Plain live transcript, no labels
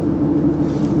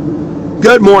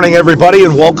Good morning, everybody,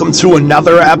 and welcome to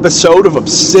another episode of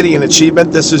Obsidian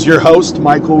Achievement. This is your host,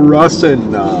 Michael Russ,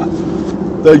 and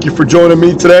thank you for joining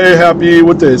me today. Happy,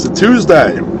 what day is it?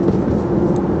 Tuesday.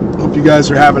 Hope you guys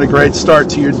are having a great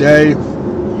start to your day,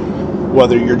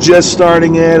 whether you're just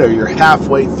starting it, or you're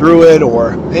halfway through it,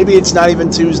 or maybe it's not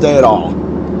even Tuesday at all.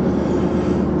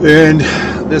 And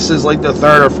this is like the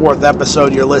third or fourth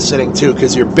episode you're listening to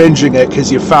because you're binging it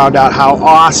because you found out how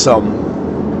awesome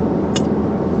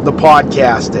the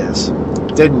podcast is,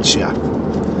 didn't ya?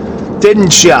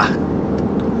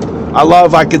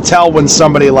 I could tell when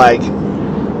somebody like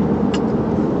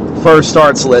first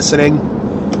starts listening,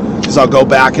 because I'll go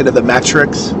back into the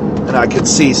metrics and I could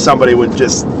see somebody would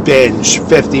just binge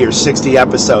 50 or 60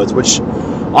 episodes, which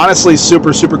honestly is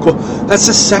super cool. That's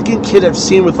the second kid I've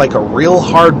seen with like a real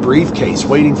hard briefcase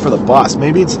waiting for the bus.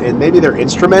 Maybe they're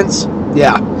instruments.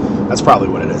 Yeah, that's probably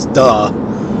what it is. Duh.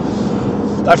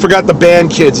 I forgot the band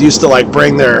kids used to like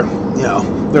bring their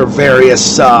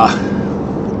various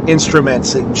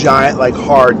instruments in giant like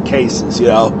hard cases,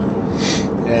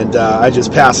 and I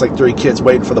just passed like 3 kids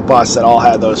waiting for the bus that all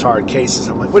had those hard cases.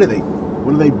 I'm like, what are they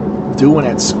doing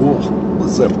at school?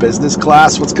 Is it a business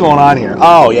class? What's going on here?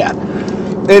 Oh yeah,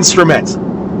 instruments.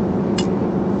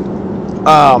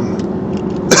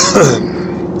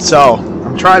 So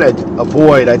I'm trying to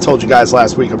avoid, I told you guys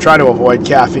last week, I'm trying to avoid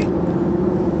caffeine.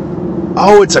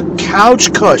 Oh, it's a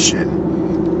couch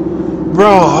cushion. Bro,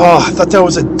 I thought that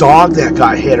was a dog that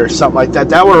got hit or something like that.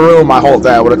 That would have ruined my whole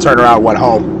day. I would have turned around and went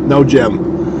home. No gym.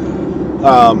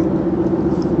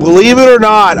 Believe it or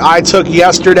not, I took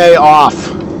yesterday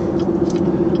off.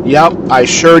 Yep, I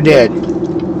sure did.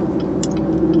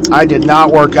 I did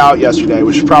not work out yesterday,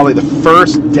 which is probably the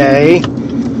first day.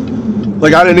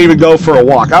 Like, I didn't even go for a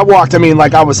walk. I walked,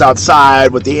 like I was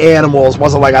outside with the animals. It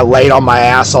wasn't like I laid on my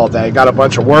ass all day. Got a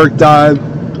bunch of work done.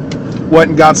 Went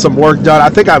and got some work done. I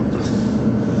think I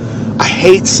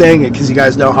hate saying it because you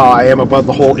guys know how I am about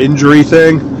the whole injury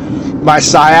thing. My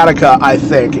sciatica, I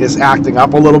think, is acting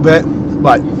up a little bit.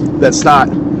 But that's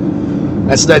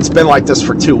been like this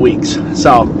for 2 weeks.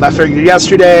 So I figured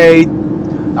yesterday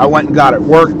I went and got it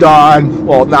worked on.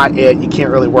 Well, not it. You can't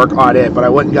really work on it. But I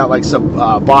went and got like some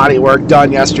body work done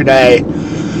yesterday.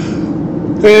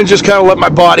 And just kind of let my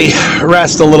body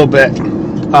rest a little bit.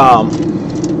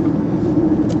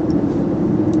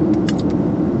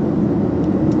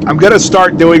 I'm going to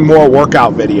start doing more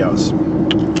workout videos.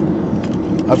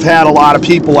 I've had a lot of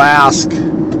people ask,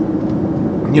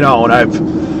 and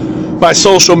my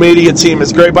social media team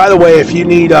is great. By the way, if you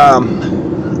need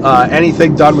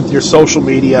anything done with your social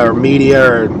media or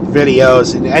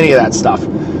videos and any of that stuff,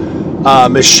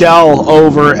 Michelle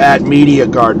over at Media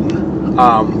Garden,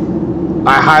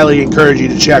 I highly encourage you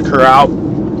to check her out.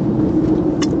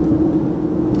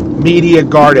 Media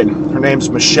Garden, her name's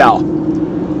Michelle.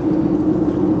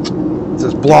 It's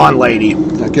this blonde lady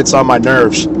that gets on my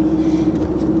nerves.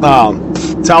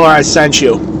 Tell her I sent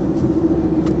you.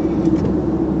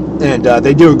 And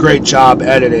they do a great job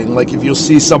editing. Like, if you'll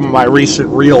see some of my recent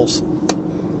reels.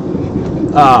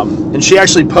 And she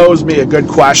actually posed me a good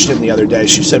question the other day.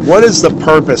 She said, what is the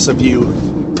purpose of you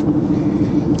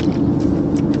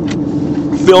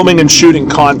filming and shooting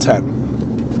content?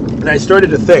 And I started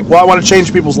to think, well, I want to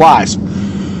change people's lives.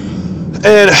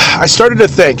 And I started to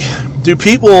think,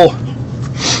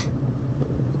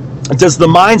 does the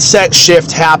mindset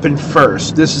shift happen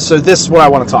first? This is what I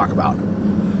want to talk about.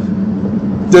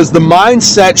 Does the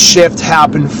mindset shift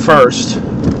happen first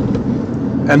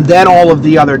and then all of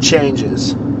the other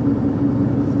changes?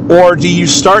 Or do you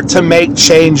start to make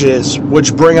changes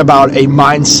which bring about a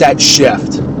mindset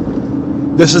shift?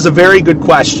 This is a very good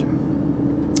question.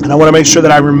 And I want to make sure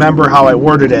that I remember how I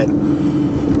worded it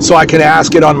so I can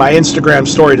ask it on my Instagram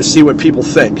story to see what people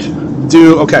think.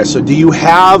 Do you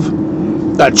have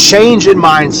a change in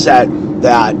mindset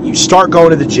that you start going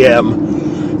to the gym,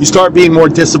 you start being more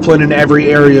disciplined in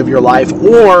every area of your life?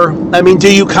 Or, do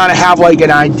you kind of have like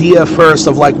an idea first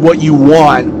of like what you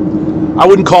want? I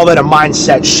wouldn't call that a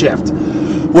mindset shift.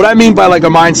 What I mean by like a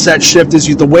mindset shift is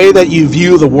the way that you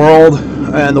view the world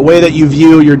and the way that you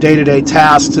view your day-to-day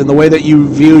tasks and the way that you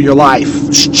view your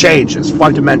life changes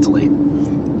fundamentally.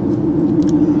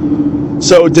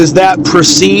 So does that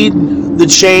precede the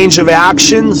change of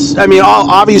actions?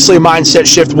 Obviously a mindset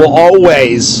shift will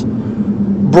always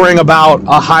bring about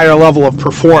a higher level of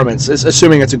performance,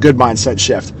 assuming it's a good mindset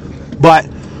shift. But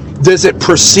does it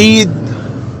precede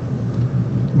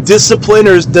discipline,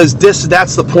 or that's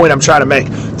the point I'm trying to make.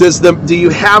 Do you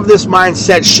have this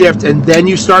mindset shift and then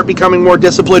you start becoming more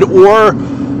disciplined, or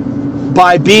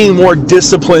by being more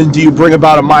disciplined do you bring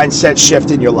about a mindset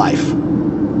shift in your life?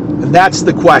 And that's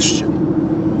the question.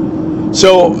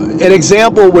 So an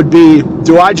example would be,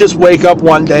 do I just wake up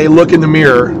one day, look in the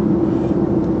mirror,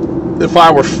 if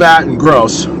I were fat and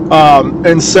gross,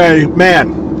 and say,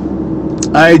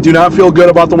 man, I do not feel good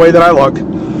about the way that I look.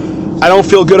 I don't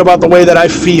feel good about the way that I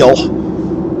feel.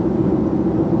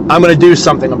 I'm going to do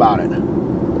something about it.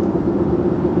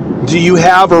 Do you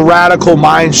have a radical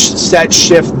mindset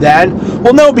shift then?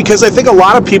 Well, no, because I think a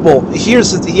lot of people,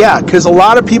 because a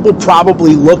lot of people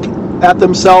probably look at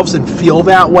themselves and feel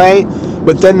that way,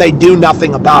 but then they do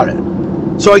nothing about it.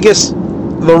 So I guess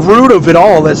the root of it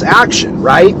all is action,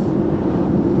 right?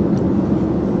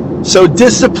 So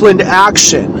disciplined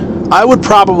action, I would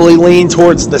probably lean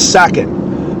towards the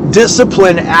second.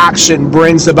 Disciplined action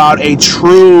brings about a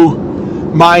true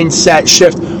mindset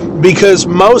shift, because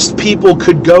most people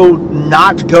could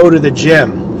not go to the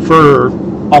gym for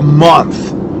a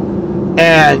month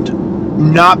and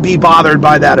not be bothered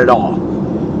by that at all.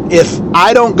 If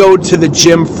I don't go to the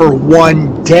gym for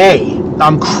one day,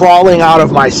 I'm crawling out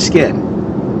of my skin.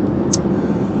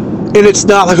 And it's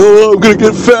not like, oh, I'm going to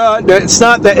get fat. It's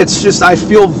not that. It's just I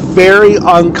feel very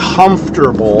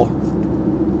uncomfortable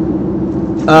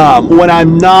when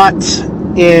I'm not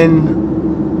in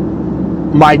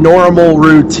my normal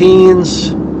routines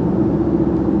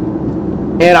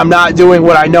and I'm not doing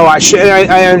what I know I should.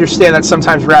 I understand that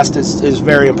sometimes rest is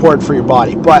very important for your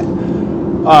body, but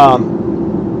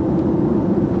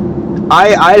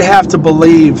I'd have to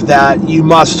believe that you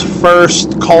must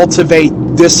first cultivate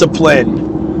discipline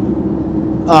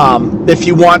if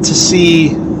you want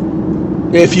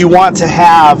to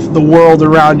have the world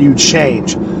around you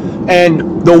change.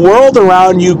 And the world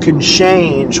around you can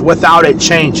change without it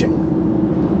changing.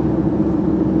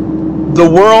 The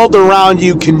world around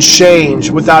you can change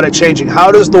without it changing.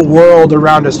 How does the world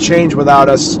around us change without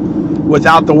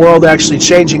the world actually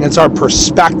changing? It's our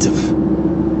perspective,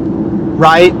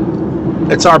 right?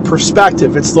 It's our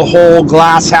perspective. It's the whole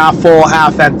glass half full,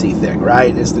 half empty thing,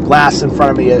 right? Is the glass in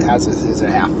front of me, is it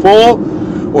half full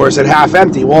or is it half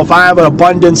empty? Well, if I have an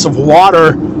abundance of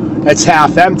water, it's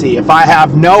half empty. If I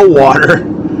have no water,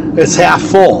 it's half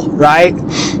full, right?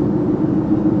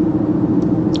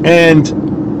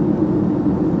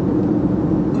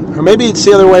 Or maybe it's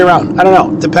the other way around. I don't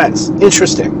know. It depends.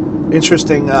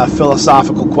 Interesting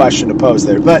philosophical question to pose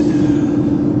there. But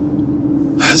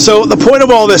so the point of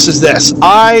all this is this: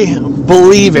 I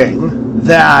believing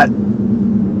that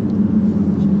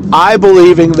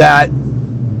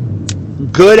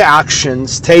good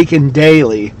actions taken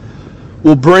daily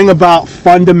will bring about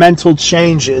fundamental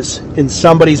changes in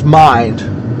somebody's mind,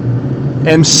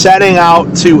 and setting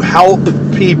out to help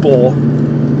people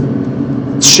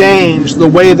change the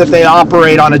way that they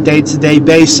operate on a day-to-day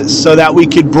basis so that we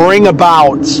could bring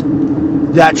about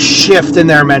that shift in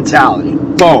their mentality.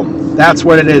 Boom. That's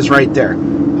what it is right there.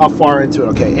 How far into it?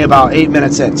 Okay, about 8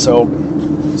 minutes in. So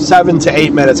 7 to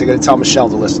 8 minutes I'm going to tell Michelle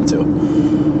to listen to.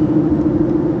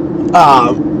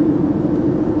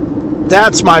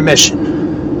 That's my mission.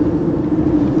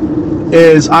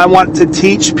 Is I want to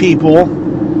teach people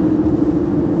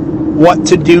what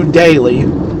to do daily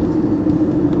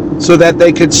so that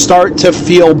they could start to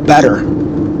feel better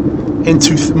and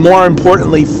to, more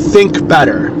importantly, think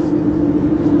better.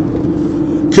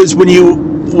 Because when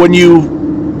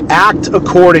you act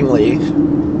accordingly,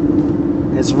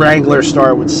 as Wrangler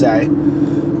Star would say,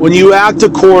 when you act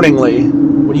accordingly,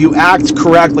 when you act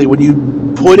correctly, when you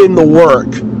put in the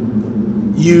work,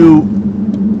 you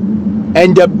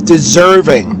end up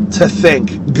deserving to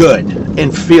think good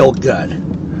and feel good.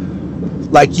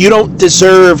 Like, you don't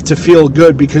deserve to feel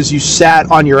good because you sat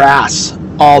on your ass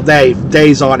all day,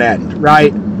 days on end,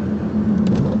 right?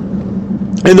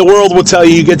 And the world will tell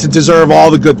you you get to deserve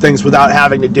all the good things without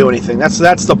having to do anything. That's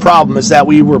the problem, is that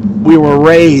we were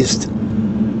raised.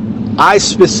 I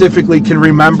specifically can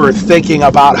remember thinking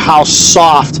about how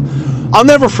soft. I'll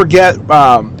never forget, in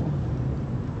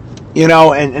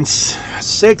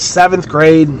 6th, 7th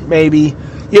grade, maybe,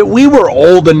 we were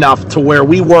old enough to where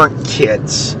we weren't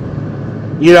kids.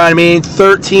 You know what I mean?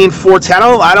 13, 14.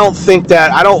 I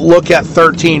don't look at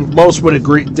 13. Most would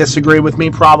disagree with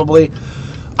me probably.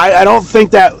 I don't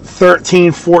think that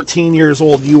 13, 14 years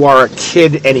old you are a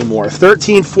kid anymore.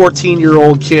 13,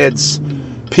 14-year-old kids,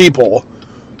 people,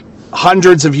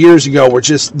 hundreds of years ago were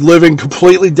just living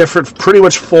completely different, pretty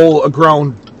much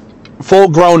full-grown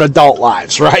adult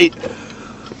lives, right?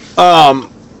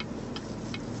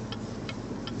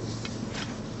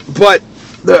 But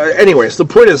anyways, the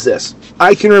point is this.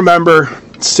 I can remember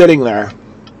sitting there,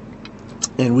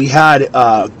 and we had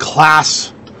a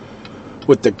class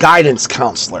with the guidance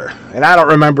counselor, and I don't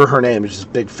remember her name. It's just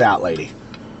a big fat lady.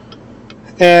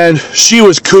 And she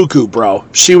was cuckoo, bro.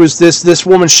 She was this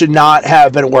woman should not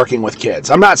have been working with kids.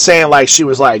 I'm not saying like she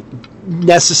was like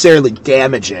necessarily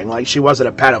damaging, like she wasn't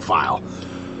a pedophile.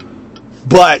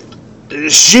 But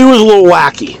she was a little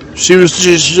wacky. She was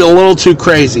just a little too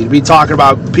crazy to be talking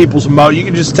about people's emotions. You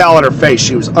can just tell in her face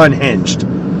she was unhinged.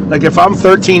 Like if I'm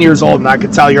 13 years old and I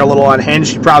could tell you're a little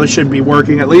unhinged, you probably shouldn't be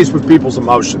working at least with people's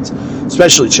emotions,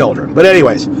 especially children. But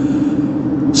anyways,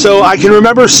 so I can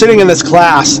remember sitting in this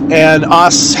class and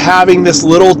us having this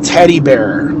little teddy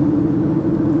bear.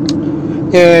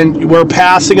 And we're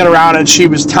passing it around and she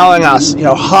was telling us,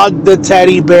 hug the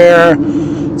teddy bear,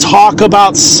 talk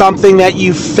about something that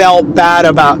you felt bad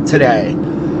about today.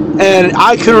 And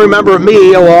I can remember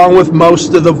me, along with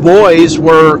most of the boys,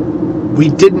 we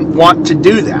didn't want to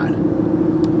do that.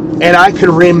 And I could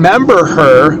remember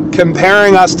her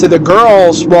comparing us to the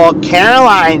girls. Well,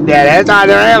 Caroline did it.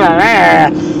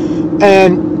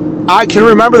 And I can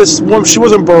remember this woman, she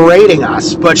wasn't berating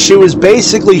us, but she was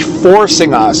basically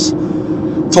forcing us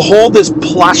to hold this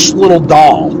plush little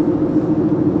doll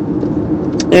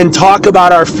and talk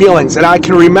about our feelings. And I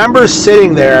can remember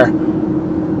sitting there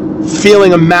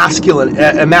feeling emasculated,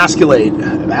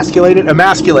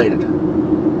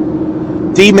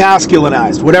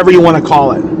 demasculinized, whatever you want to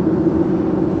call it.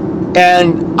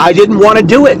 And I didn't want to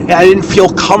do it. I didn't feel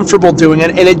comfortable doing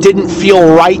it, and it didn't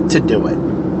feel right to do it.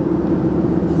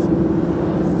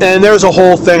 And there's a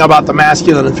whole thing about the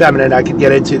masculine and feminine I could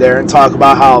get into there and talk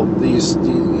about how you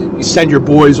send your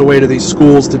boys away to these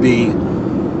schools to be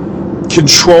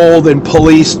controlled and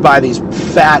policed by these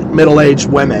fat middle-aged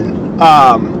women,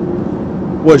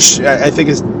 which I think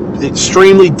is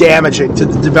extremely damaging to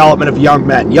the development of young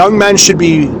men. Young men should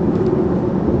be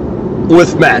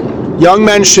with men. Young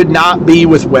men should not be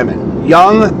with women.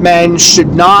 Young men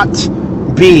should not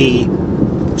be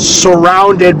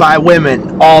surrounded by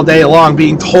women all day long,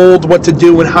 being told what to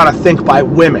do and how to think by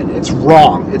women. It's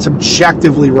wrong. It's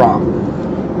objectively wrong.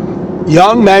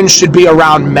 Young men should be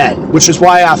around men, which is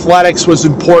why athletics was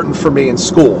important for me in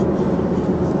school.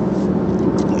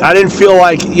 I didn't feel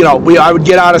like, I would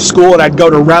get out of school and I'd go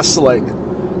to wrestling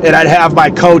and I'd have my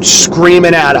coach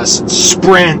screaming at us and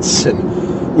sprints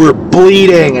and we're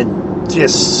bleeding and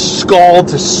just skull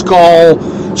to skull,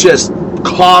 just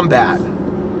combat.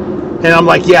 And I'm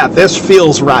like, yeah, this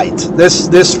feels right.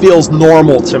 This feels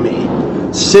normal to me.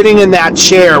 Sitting in that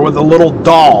chair with a little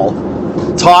doll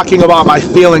talking about my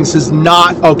feelings is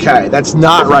not okay. That's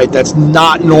not right. That's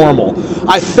not normal.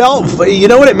 I felt, you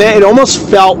know what it meant? It almost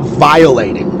felt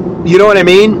violating. You know what I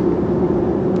mean?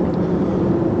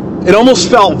 It almost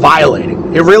felt violating.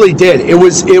 It really did. It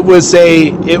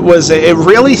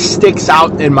really sticks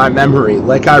out in my memory.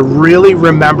 Like I really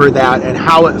remember that and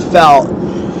how it felt.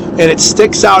 And it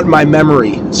sticks out in my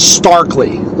memory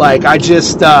starkly. Like I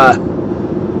just,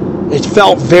 it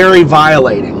felt very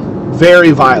violating.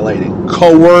 Very violating.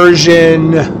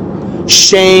 Coercion,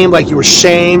 shame, like you were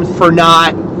shamed for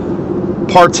not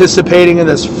participating in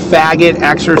this faggot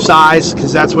exercise,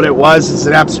 because that's what it was. It's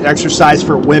an exercise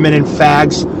for women and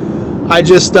fags.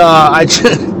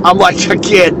 I'm like,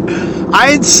 I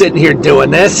ain't sitting here doing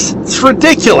this. It's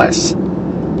ridiculous.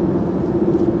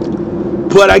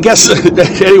 But I guess,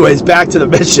 anyways, back to the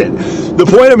mission. The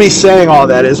point of me saying all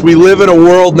that is we live in a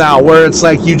world now where it's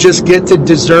like you just get to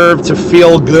deserve to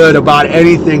feel good about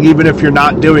anything, even if you're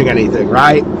not doing anything,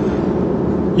 right?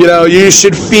 You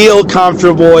should feel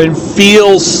comfortable and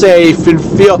feel safe and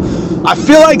I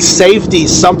feel like safety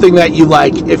is something that you,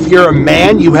 like, if you're a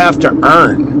man, you have to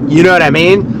earn. You know what I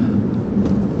mean?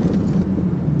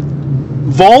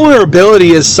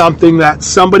 Vulnerability is something that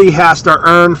somebody has to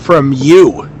earn from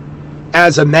you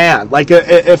as a man. Like,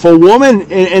 if a woman,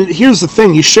 and here's the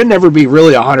thing, you should never be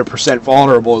really 100%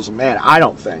 vulnerable as a man, I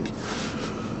don't think,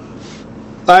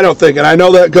 and I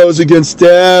know that goes against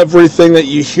everything that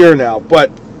you hear now, but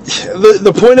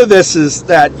the point of this is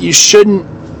that you shouldn't,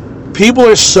 people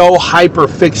are so hyper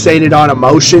fixated on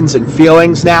emotions and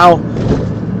feelings now,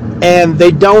 and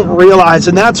they don't realize,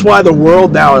 and that's why the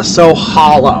world now is so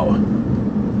hollow.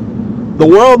 The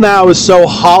world now is so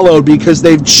hollow because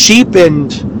they've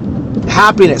cheapened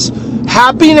happiness.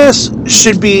 Happiness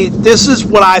should be, this is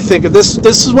what I think of. This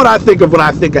is what I think of when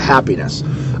I think of happiness.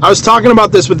 I was talking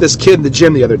about this with this kid in the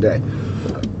gym the other day.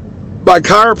 My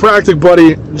chiropractic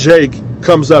buddy, Jake,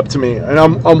 comes up to me, and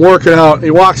I'm working out, and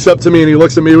he walks up to me, and he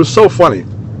looks at me. It was so funny.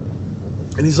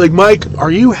 And he's like, Mike, are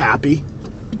you happy?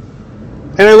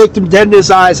 And I looked him dead in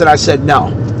his eyes, and I said, no.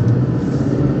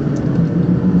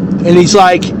 And he's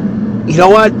like, you know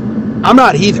what? I'm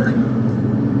not either.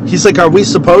 He's like, are we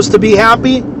supposed to be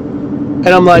happy? And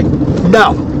I'm like,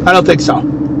 no, I don't think so.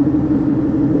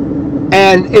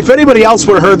 And if anybody else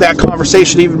would have heard that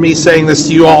conversation, even me saying this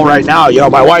to you all right now,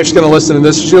 my wife's going to listen to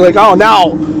this. She's like, oh,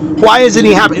 now, why isn't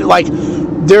he happy? Like,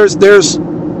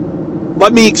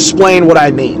 let me explain what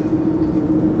I mean.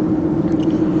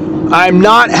 I'm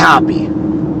not happy.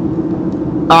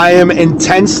 I am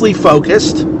intensely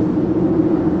focused.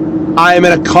 I am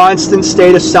in a constant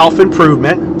state of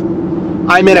self-improvement.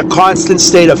 I'm in a constant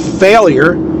state of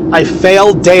failure. I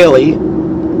fail daily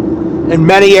in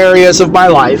many areas of my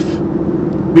life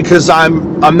because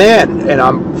I'm a man and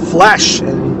I'm flesh,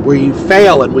 and we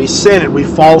fail and we sin and we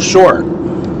fall short.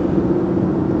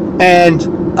 And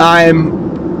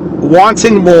I'm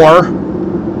wanting more,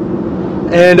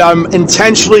 and I'm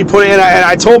intentionally putting in, and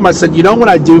I told him, I said, when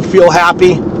I do feel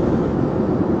happy,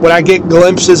 when I get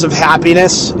glimpses of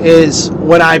happiness, is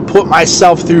when I put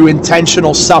myself through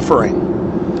intentional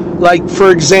suffering. Like,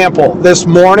 for example, this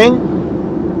morning,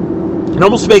 it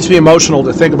almost makes me emotional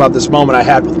to think about this moment I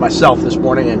had with myself this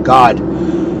morning and God.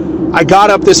 I got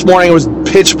up this morning, it was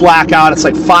pitch black out, it's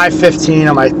like 5:15,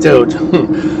 I'm like, dude,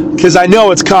 because I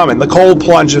know it's coming, the cold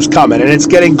plunge is coming, and it's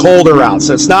getting colder out,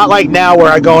 so it's not like now where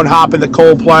I go and hop in the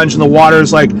cold plunge and the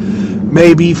water's like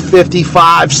maybe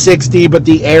 55, 60, but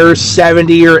the air's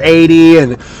 70 or 80,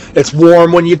 and it's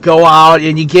warm when you go out,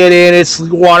 and you get in, the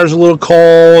water's a little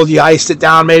cold, you iced it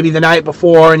down maybe the night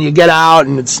before, and you get out,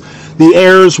 and the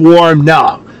air's warm,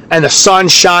 no. And the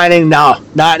sun's shining, no,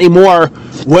 not anymore.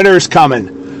 Winter's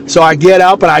coming. So I get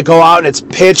up and I go out and it's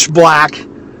pitch black.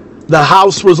 The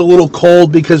house was a little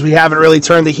cold because we haven't really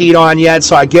turned the heat on yet.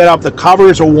 So I get up, the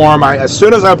covers are warm. As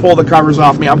soon as I pull the covers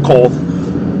off me, I'm cold.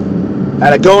 And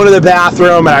I go into the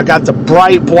bathroom and I got the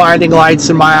bright blinding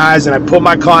lights in my eyes and I put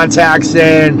my contacts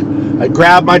in. I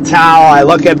grab my towel, I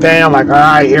look at Ben, I'm like, all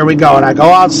right, here we go. And I go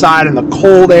outside and the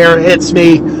cold air hits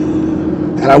me.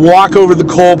 And I walk over the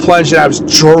cold plunge, and I was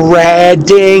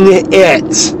dreading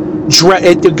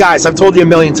it. Guys, I've told you a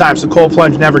million times, the cold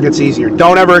plunge never gets easier.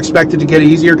 Don't ever expect it to get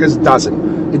easier, because it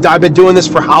doesn't. I've been doing this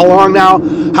for how long now?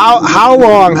 How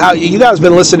long? You guys have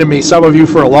been listening to me, some of you,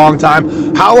 for a long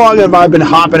time. How long have I been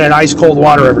hopping in ice cold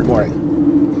water every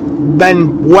morning?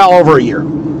 Been well over a year.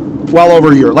 Well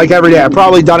over a year. Like every day. I've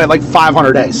probably done it like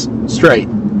 500 days straight.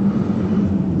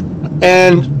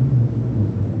 And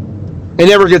it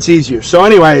never gets easier. So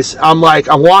anyways, I'm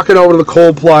walking over to the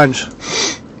cold plunge.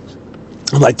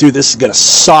 I'm like, dude, this is going to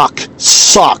suck.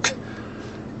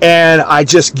 And I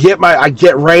just get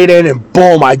right in and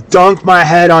boom, I dunk my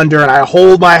head under and I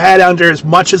hold my head under as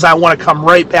much as I want to come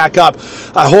right back up.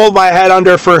 I hold my head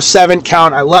under for a 7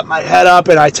 count. I let my head up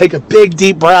and I take a big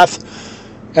deep breath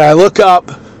and I look up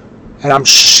and I'm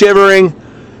shivering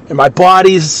and my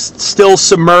body's still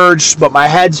submerged, but my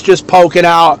head's just poking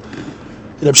out.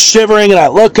 And I'm shivering, and I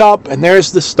look up, and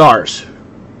there's the stars.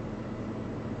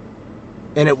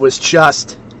 And it was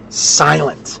just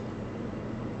silent.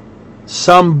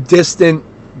 Some distant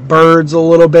birds a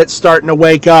little bit starting to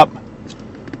wake up,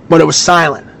 but it was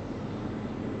silent.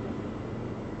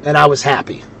 And I was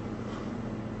happy.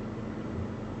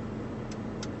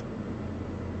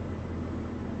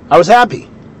 I was happy.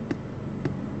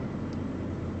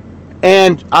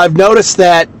 And I've noticed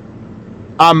that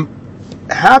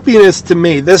happiness to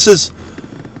me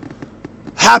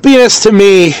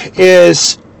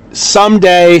is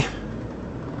someday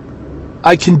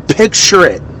I can picture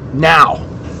it now.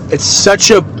 It's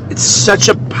such a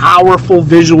powerful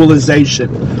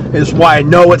visualization is why I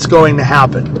know it's going to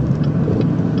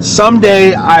happen.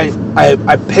 Someday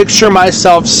I picture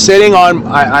myself sitting on,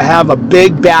 I have a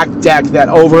big back deck that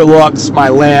overlooks my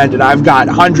land, and I've got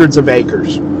hundreds of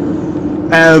acres.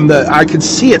 And I can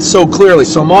see it so clearly.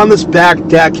 So I'm on this back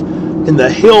deck in the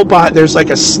hill, there's like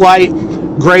a slight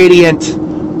gradient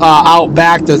out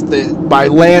back. My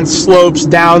land slopes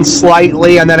down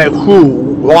slightly, and then it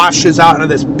washes out into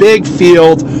this big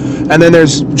field, and then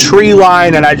there's tree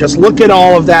line, and I just look at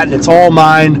all of that, and it's all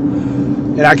mine.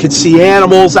 And I could see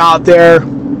animals out there.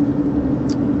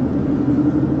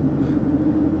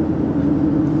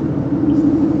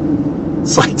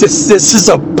 It's like this is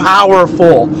a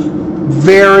powerful,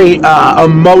 very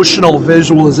emotional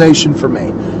visualization for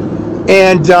me.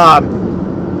 And I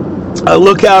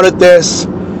look out at this,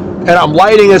 and I'm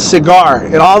lighting a cigar,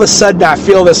 and all of a sudden I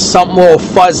feel something a little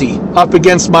fuzzy up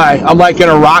against I'm like in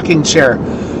a rocking chair,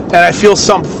 and I feel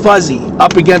something fuzzy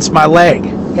up against my leg,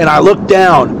 and I look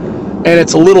down, and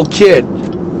it's a little kid.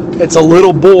 It's a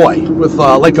little boy with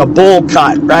like a bowl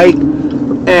cut, right?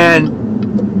 And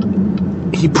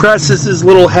he presses his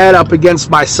little head up against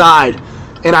my side,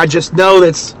 and I just know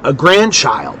that's a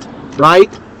grandchild,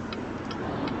 right?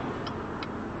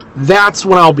 That's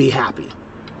when I'll be happy.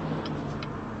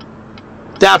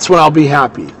 that's when I'll be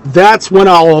happy. That's when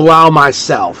I'll allow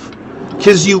myself.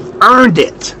 Because you've earned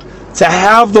it. To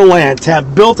have the land, to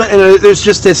have built it. And there's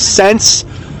just this sense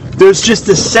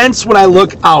when I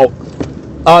look out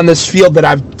on this field that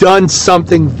I've done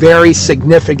something very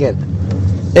significant.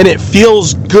 And it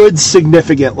feels good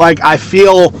significant. Like I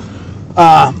feel,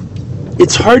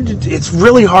 it's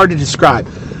really hard to describe.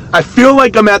 I feel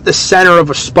like I'm at the center of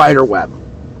a spider web.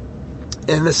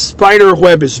 And the spider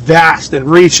web is vast and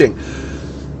reaching.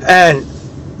 And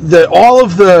all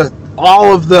of the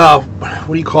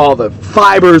the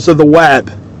fibers of the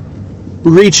web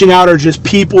reaching out are just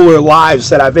people or lives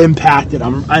that I've impacted.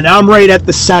 I'm right at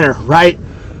the center, right?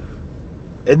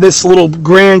 And this little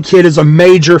grandkid is a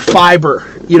major fiber,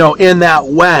 in that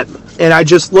web. And I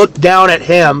just look down at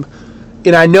him,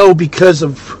 and I know because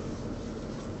of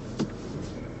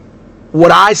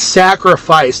what I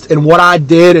sacrificed and what I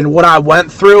did and what I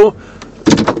went through,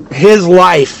 his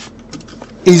life,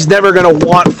 he's never going to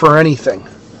want for anything.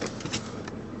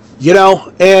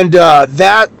 And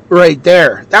that right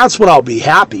there, that's when I'll be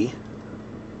happy.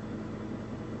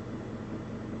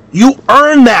 You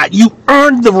earn that. You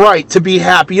earned the right to be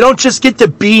happy. You don't just get to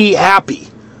be happy.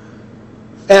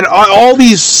 And all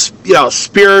these,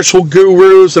 spiritual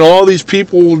gurus and all these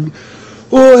people,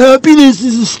 happiness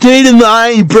is a state of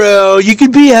mind, bro. You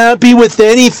can be happy with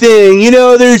anything.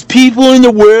 There's people in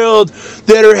the world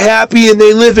that are happy and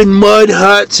they live in mud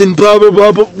huts and blah, blah,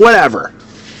 blah, blah, whatever.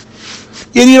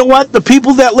 And you know what? The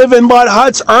people that live in mud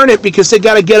huts earn it because they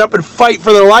got to get up and fight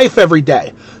for their life every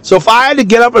day. So if I had to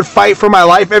get up and fight for my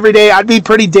life every day, I'd be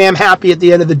pretty damn happy at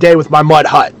the end of the day with my mud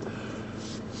hut.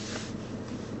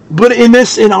 But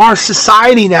in our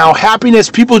society now, happiness,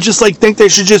 people just think they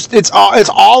should just, it's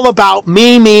all about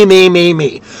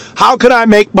me. How can I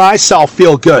make myself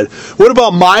feel good? What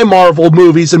about my Marvel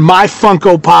movies and my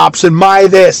Funko Pops and my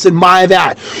this and my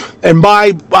that and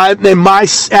my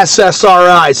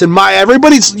SSRIs and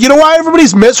everybody's, why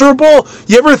everybody's miserable?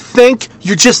 You ever think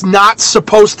you're just not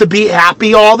supposed to be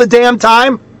happy all the damn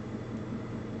time?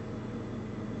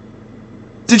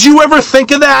 Did you ever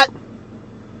think of that?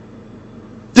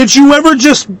 Did you ever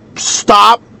just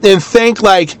stop and think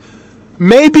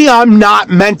maybe I'm not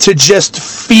meant to just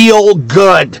feel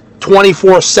good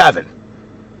 24/7?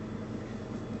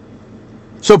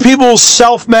 So people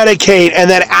self-medicate and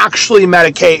then actually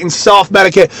medicate and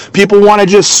self-medicate. People want to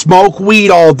just smoke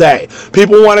weed all day.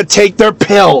 People want to take their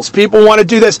pills. People want to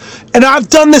do this. And I've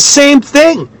done the same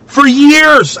thing. For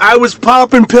years, I was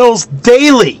popping pills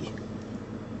daily.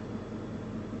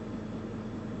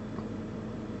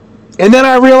 And then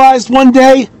I realized one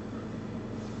day,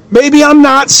 maybe I'm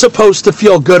not supposed to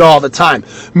feel good all the time.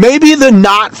 Maybe the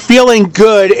not feeling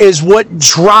good is what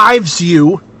drives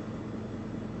you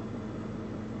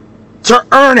to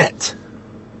earn it.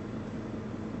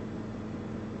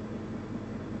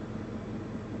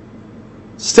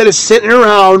 Instead of sitting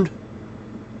around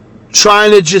trying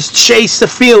to just chase a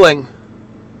feeling,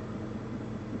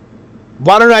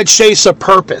 why don't I chase a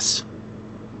purpose?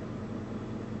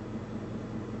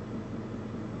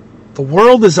 The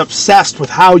world is obsessed with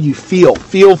how you feel.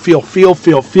 Feel.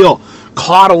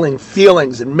 Coddling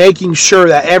feelings and making sure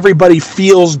that everybody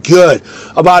feels good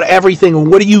about everything. And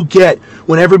what do you get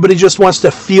when everybody just wants to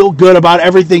feel good about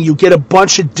everything? You get a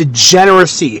bunch of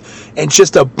degeneracy and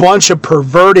just a bunch of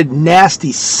perverted,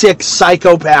 nasty, sick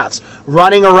psychopaths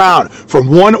running around from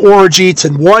one orgy to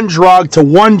one drug to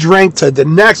one drink to the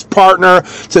next partner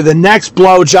to the next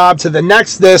blowjob to the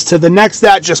next this to the next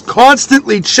that, just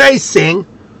constantly chasing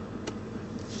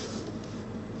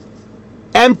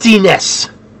emptiness.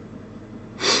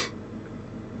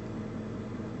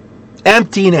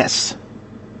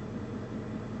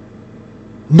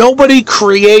 Nobody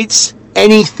creates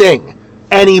anything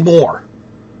anymore.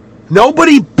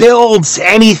 Nobody builds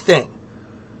anything.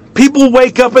 People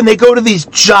wake up and they go to these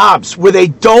jobs where they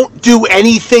don't do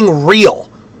anything real.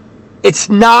 It's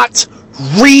not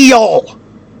real.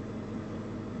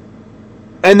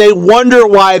 And they wonder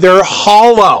why they're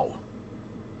hollow.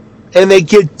 And they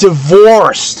get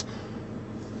divorced.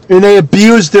 And they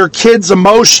abuse their kids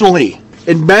emotionally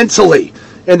and mentally.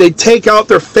 And they take out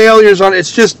their failures on it.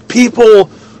 It's just people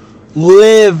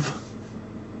live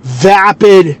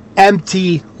vapid,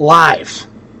 empty lives.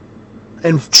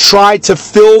 And try to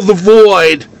fill the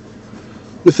void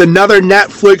with another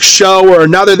Netflix show or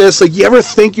another this. You ever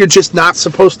think you're just not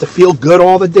supposed to feel good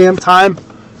all the damn time?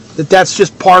 That's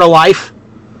just part of life?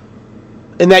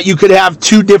 And that you could have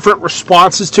two different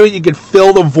responses to it. You could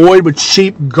fill the void with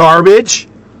cheap garbage.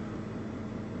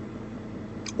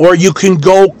 Or you can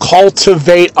go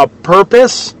cultivate a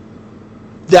purpose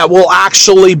that will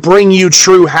actually bring you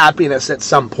true happiness at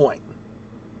some point.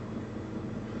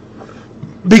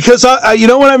 Because you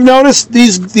know what I've noticed?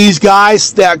 These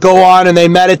guys that go on and they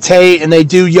meditate and they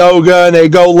do yoga and they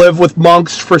go live with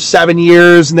monks for 7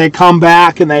 years and they come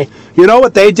back and you know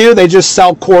what they do? They just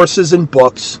sell courses and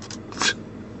books.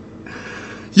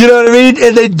 You know what I mean?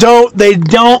 And they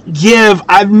don't give.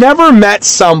 I've never met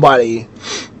somebody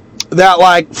that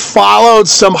like followed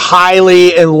some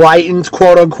highly enlightened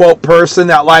quote unquote person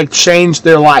that like changed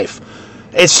their life.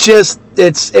 It's just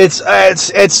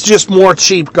it's just more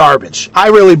cheap garbage. I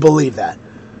really believe that.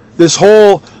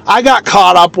 I got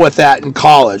caught up with that in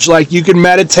college. Like, you can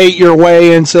meditate your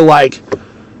way into like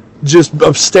just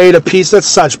a state of peace. That's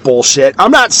such bullshit.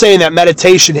 I'm not saying that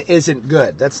meditation isn't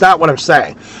good. That's not what I'm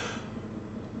saying.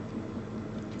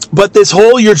 But this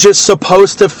whole you're just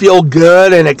supposed to feel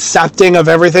good and accepting of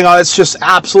everything, it's just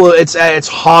absolute, it's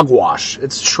hogwash.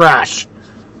 It's trash.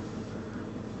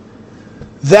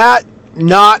 That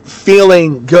not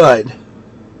feeling good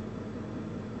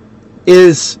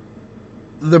is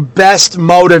the best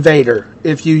motivator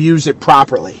if you use it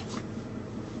properly.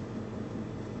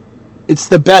 It's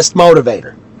the best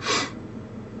motivator.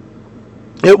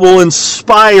 It will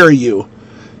inspire you,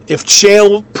 if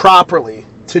channeled properly,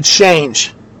 to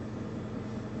change.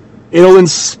 It'll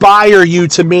inspire you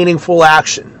to meaningful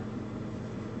action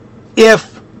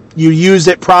if you use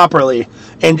it properly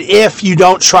and if you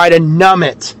don't try to numb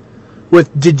it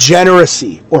with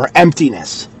degeneracy or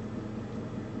emptiness.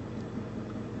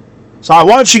 So I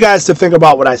want you guys to think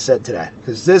about what I said today,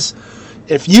 because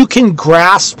if you can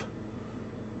grasp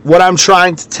what I'm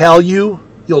trying to tell you,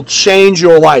 you'll change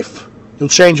your life. You'll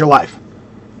change your life.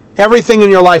 Everything in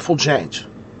your life will change.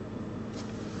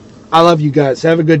 I love you guys. Have a good